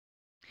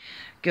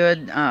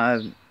Good,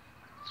 God,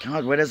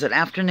 what is it?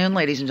 Afternoon,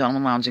 ladies and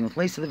gentlemen, lounging with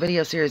Lisa, the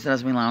video series that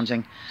has me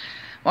lounging.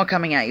 While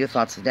coming at you,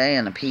 thoughts of the day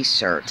in a peace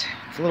shirt.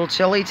 It's a little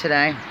chilly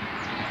today.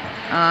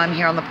 I'm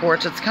here on the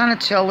porch. It's kind of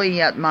chilly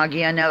yet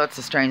muggy. I know that's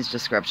a strange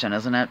description,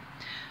 isn't it?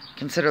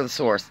 Consider the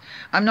source.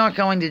 I'm not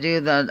going to do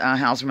the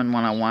Houserman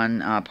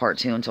 101 part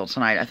 2 until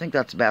tonight. I think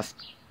that's best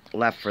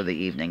left for the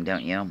evening,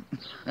 don't you?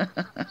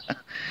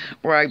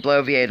 Where I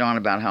bloviate on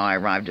about how I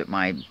arrived at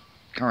my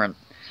current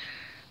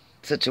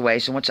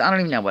situation, which I don't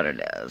even know what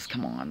it is.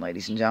 Come on,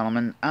 ladies and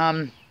gentlemen.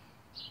 I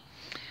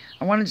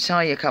wanted to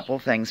tell you a couple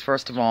of things.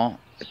 First of all,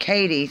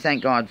 Katie,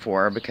 thank God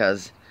for her,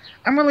 because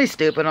I'm really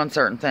stupid on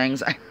certain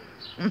things.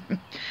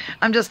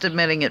 I'm just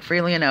admitting it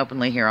freely and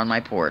openly here on my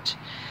porch.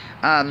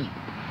 Like,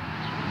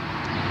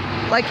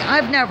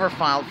 I've never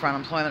filed for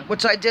unemployment,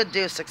 which I did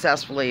do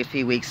successfully a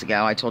few weeks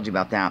ago. I told you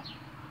about that.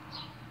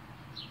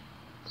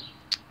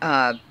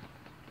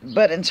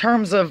 But in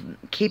terms of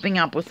keeping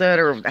up with it,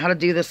 or how to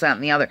do this, that,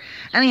 and the other.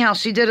 Anyhow,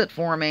 she did it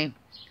for me.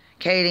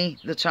 Katie,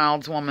 the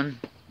child's woman.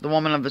 The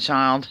woman of the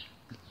child.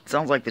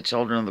 Sounds like the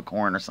children of the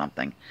corn or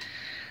something.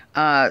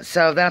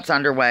 So that's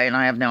underway, and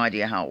I have no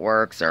idea how it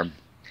works. Or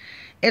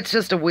it's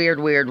just a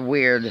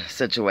weird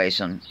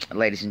situation,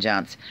 ladies and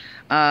gents.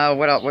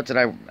 What else did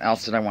I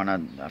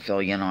want to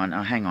fill you in on?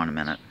 Hang on a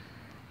minute.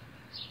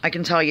 I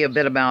can tell you a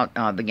bit about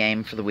the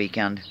game for the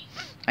weekend.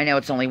 I know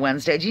it's only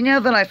Wednesday. Do you know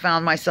that I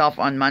found myself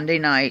on Monday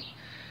night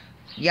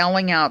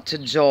yelling out to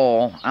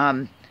Joel,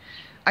 I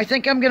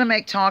think I'm going to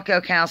make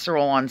taco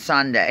casserole on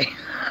Sunday.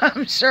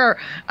 I'm sure.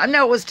 I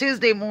know it was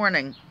Tuesday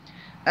morning.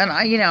 And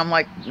I'm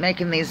like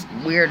making these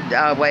weird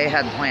way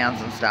ahead plans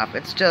and stuff.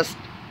 It's just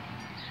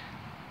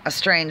a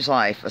strange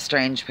life, a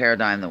strange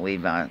paradigm that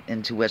we've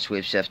into which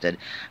we've shifted.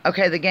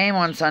 Okay, the game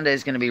on Sunday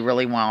is going to be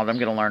really wild. I'm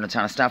going to learn a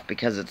ton of stuff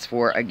because it's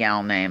for a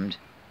gal named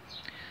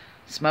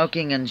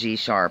Smoking and G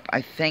Sharp.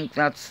 I think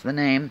that's the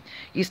name.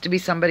 Used to be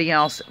somebody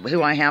else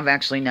who I have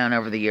actually known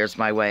over the years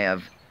by way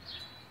of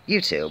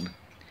YouTube.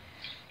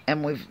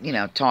 And we've,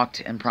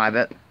 talked in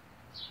private.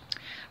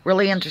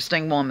 Really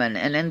interesting woman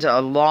and into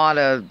a lot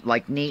of,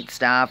 like, neat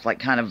stuff, like,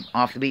 kind of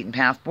off the beaten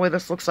path. Boy,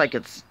 this looks like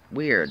it's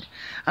weird.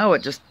 Oh,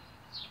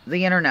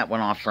 the internet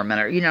went off for a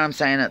minute. You know what I'm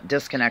saying? It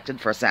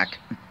disconnected for a sec.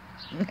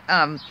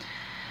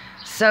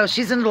 So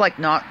she's into, like,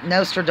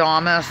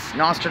 Nostradamus,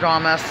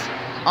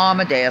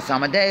 Amadeus.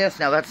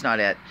 No, that's not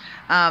it.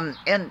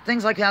 And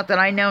things like that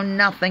I know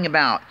nothing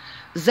about.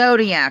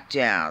 Zodiac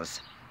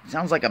jazz.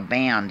 Sounds like a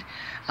band.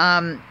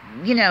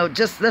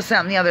 Just this,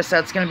 that, and the other. So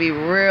it's going to be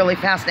really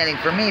fascinating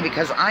for me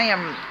because I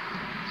am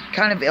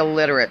kind of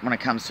illiterate when it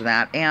comes to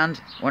that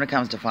and when it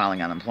comes to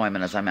filing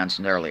unemployment, as I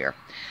mentioned earlier.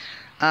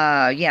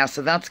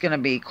 So that's going to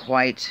be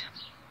quite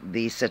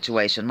the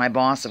situation. My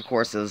boss, of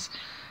course, is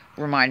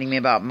reminding me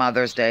about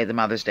Mother's Day, the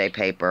Mother's Day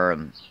paper,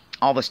 and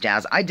all this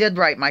jazz. I did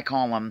write my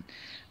column.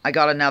 I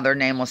got another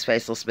Nameless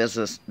Faceless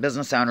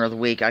Business Owner of the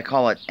Week. I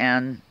call it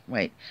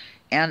NFBOW,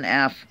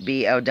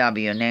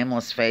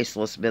 Nameless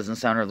Faceless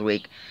Business Owner of the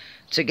Week,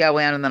 to go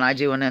in, and then I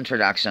do an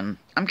introduction.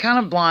 I'm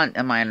kind of blunt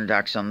in my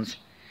introductions.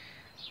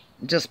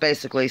 Just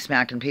basically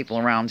smacking people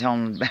around,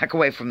 telling them to back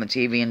away from the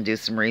TV and do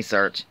some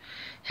research.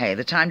 Hey,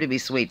 the time to be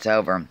sweet's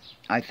over,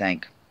 I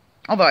think.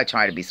 Although I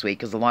try to be sweet,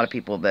 because a lot of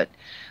people that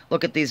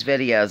look at these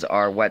videos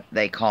are what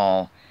they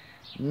call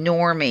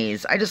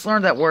normies. I just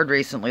learned that word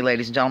recently,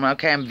 ladies and gentlemen.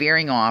 Okay, I'm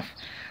veering off.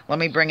 Let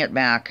me bring it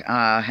back.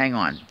 Hang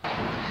on.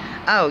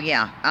 Oh,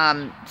 yeah.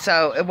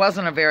 So it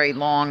wasn't a very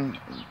long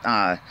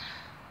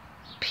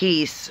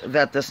piece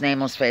that this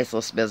Nameless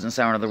Faceless Business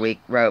Owner of the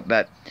Week wrote,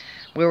 but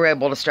we were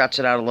able to stretch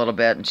it out a little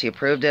bit, and she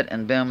approved it,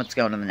 and boom, it's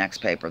going to the next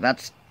paper.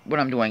 That's what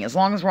I'm doing. As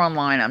long as we're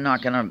online, I'm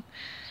not going to,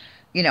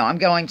 I'm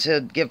going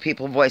to give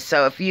people a voice.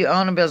 So if you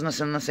own a business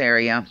in this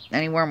area,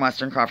 anywhere in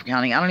Western Crawford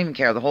County, I don't even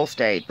care, the whole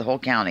state, the whole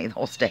county, the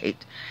whole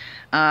state,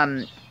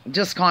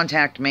 just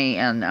contact me,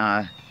 and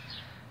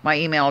my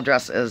email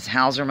address is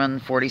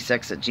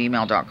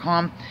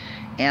houserman46@gmail.com,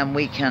 and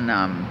we can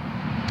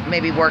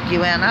maybe work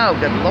you in, oh,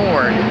 good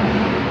Lord,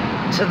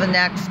 to the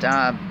next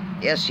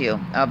issue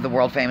of the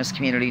world-famous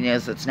community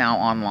news that's now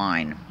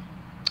online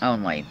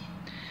only.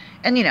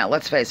 And,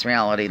 let's face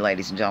reality,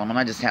 ladies and gentlemen.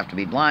 I just have to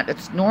be blunt.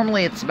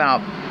 Normally it's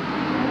about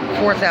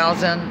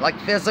 4,000, like,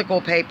 physical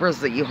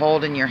papers that you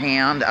hold in your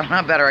hand. I don't know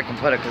how better I can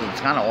put it because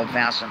it's kind of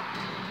old-fashioned.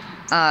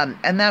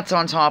 And that's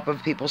on top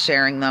of people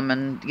sharing them.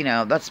 And,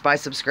 that's by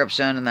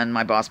subscription. And then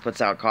my boss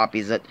puts out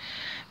copies at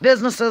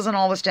businesses and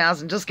all this jazz.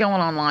 And just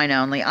going online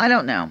only. I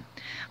don't know.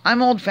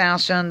 I'm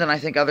old-fashioned, and I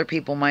think other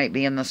people might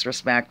be in this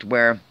respect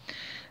where,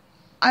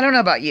 I don't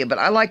know about you, but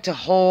I like to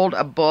hold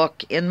a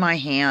book in my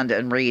hand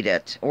and read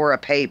it, or a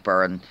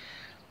paper, and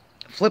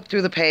flip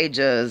through the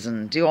pages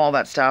and do all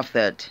that stuff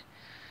that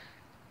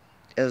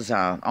is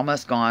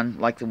almost gone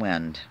like the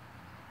wind.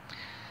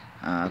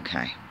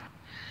 Okay,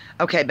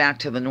 back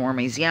to the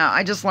normies. Yeah,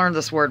 I just learned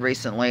this word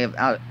recently.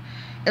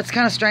 It's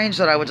kind of strange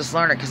that I would just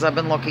learn it because I've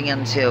been looking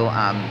into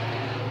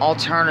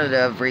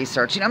alternative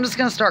research. I'm just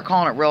going to start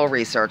calling it real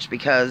research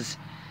because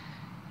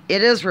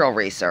it is real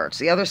research.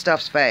 The other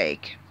stuff's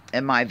fake.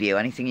 in my view.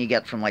 Anything you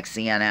get from like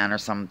CNN or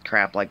some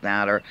crap like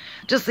that, or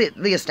just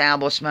the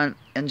establishment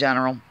in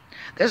general.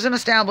 There's an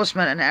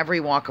establishment in every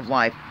walk of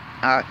life.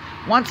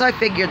 Once I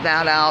figured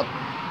that out,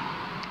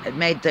 it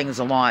made things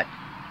a lot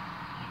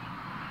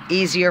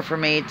easier for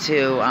me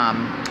to,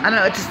 I don't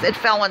know, it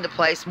fell into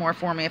place more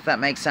for me, if that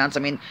makes sense. I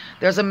mean,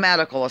 there's a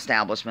medical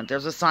establishment,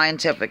 there's a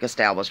scientific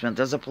establishment,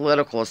 there's a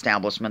political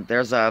establishment,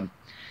 there's a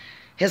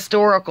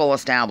historical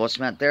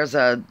establishment, there's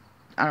a,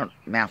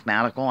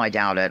 mathematical, I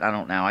doubt it, I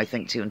don't know, I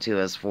think 2 and 2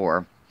 is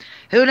 4.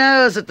 Who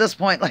knows at this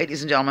point,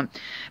 ladies and gentlemen.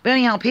 But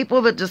anyhow,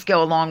 people that just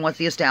go along with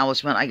the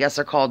establishment, I guess,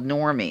 are called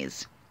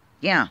normies.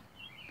 Yeah.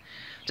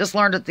 Just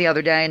learned it the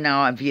other day, and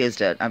now I've used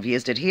it. I've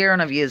used it here,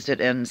 and I've used it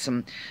in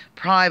some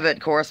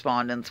private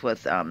correspondence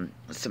with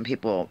some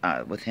people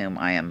with whom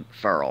I am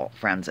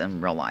friends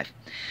in real life.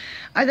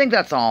 I think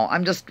that's all.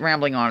 I'm just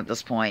rambling on at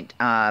this point.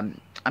 I'm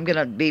going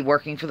to be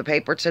working for the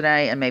paper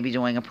today and maybe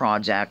doing a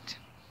project.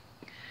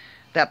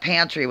 That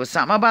pantry was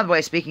something. Oh, by the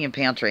way, speaking of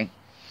pantry,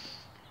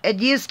 it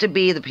used to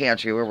be the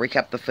pantry where we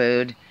kept the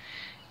food.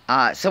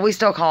 So we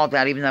still call it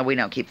that, even though we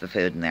don't keep the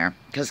food in there.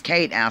 Because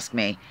Kate asked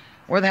me,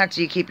 where the heck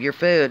do you keep your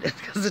food?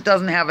 Because it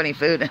doesn't have any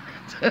food in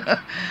it.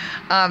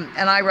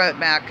 And I wrote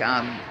back,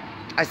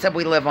 I said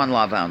we live on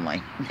love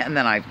only. And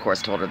then I, of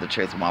course, told her the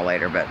truth a while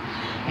later. But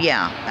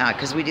yeah,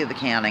 because we do the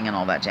canning and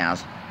all that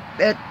jazz.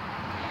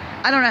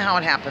 I don't know how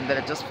it happened, but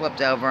it just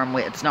flipped over. And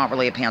it's not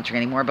really a pantry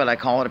anymore, but I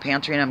call it a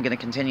pantry, and I'm going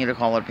to continue to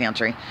call it a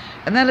pantry.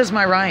 And that is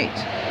my right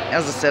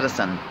as a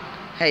citizen.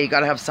 Hey, you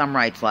got to have some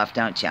rights left,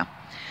 don't you?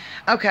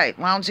 Okay,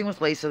 Lounging with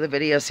Lisa, the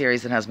video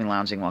series that has me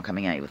lounging while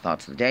coming at you with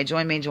thoughts of the day.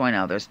 Join me, join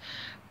others.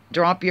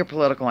 Drop your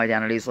political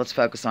identities. Let's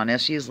focus on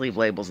issues. Leave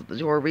labels at the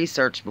door.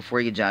 Research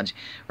before you judge.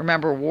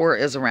 Remember, war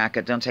is a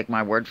racket. Don't take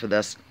my word for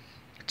this.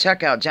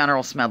 Check out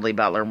General Smedley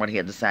Butler and what he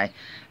had to say.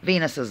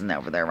 Venus isn't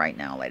over there right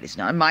now, ladies.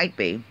 No, it might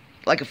be.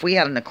 Like if we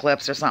had an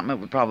eclipse or something, it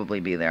would probably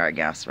be there, I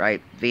guess,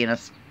 right?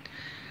 Venus.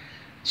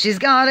 She's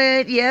got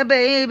it. Yeah,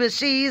 baby,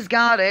 she's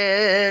got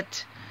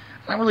it.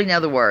 I don't really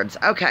know the words.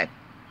 Okay,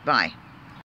 bye.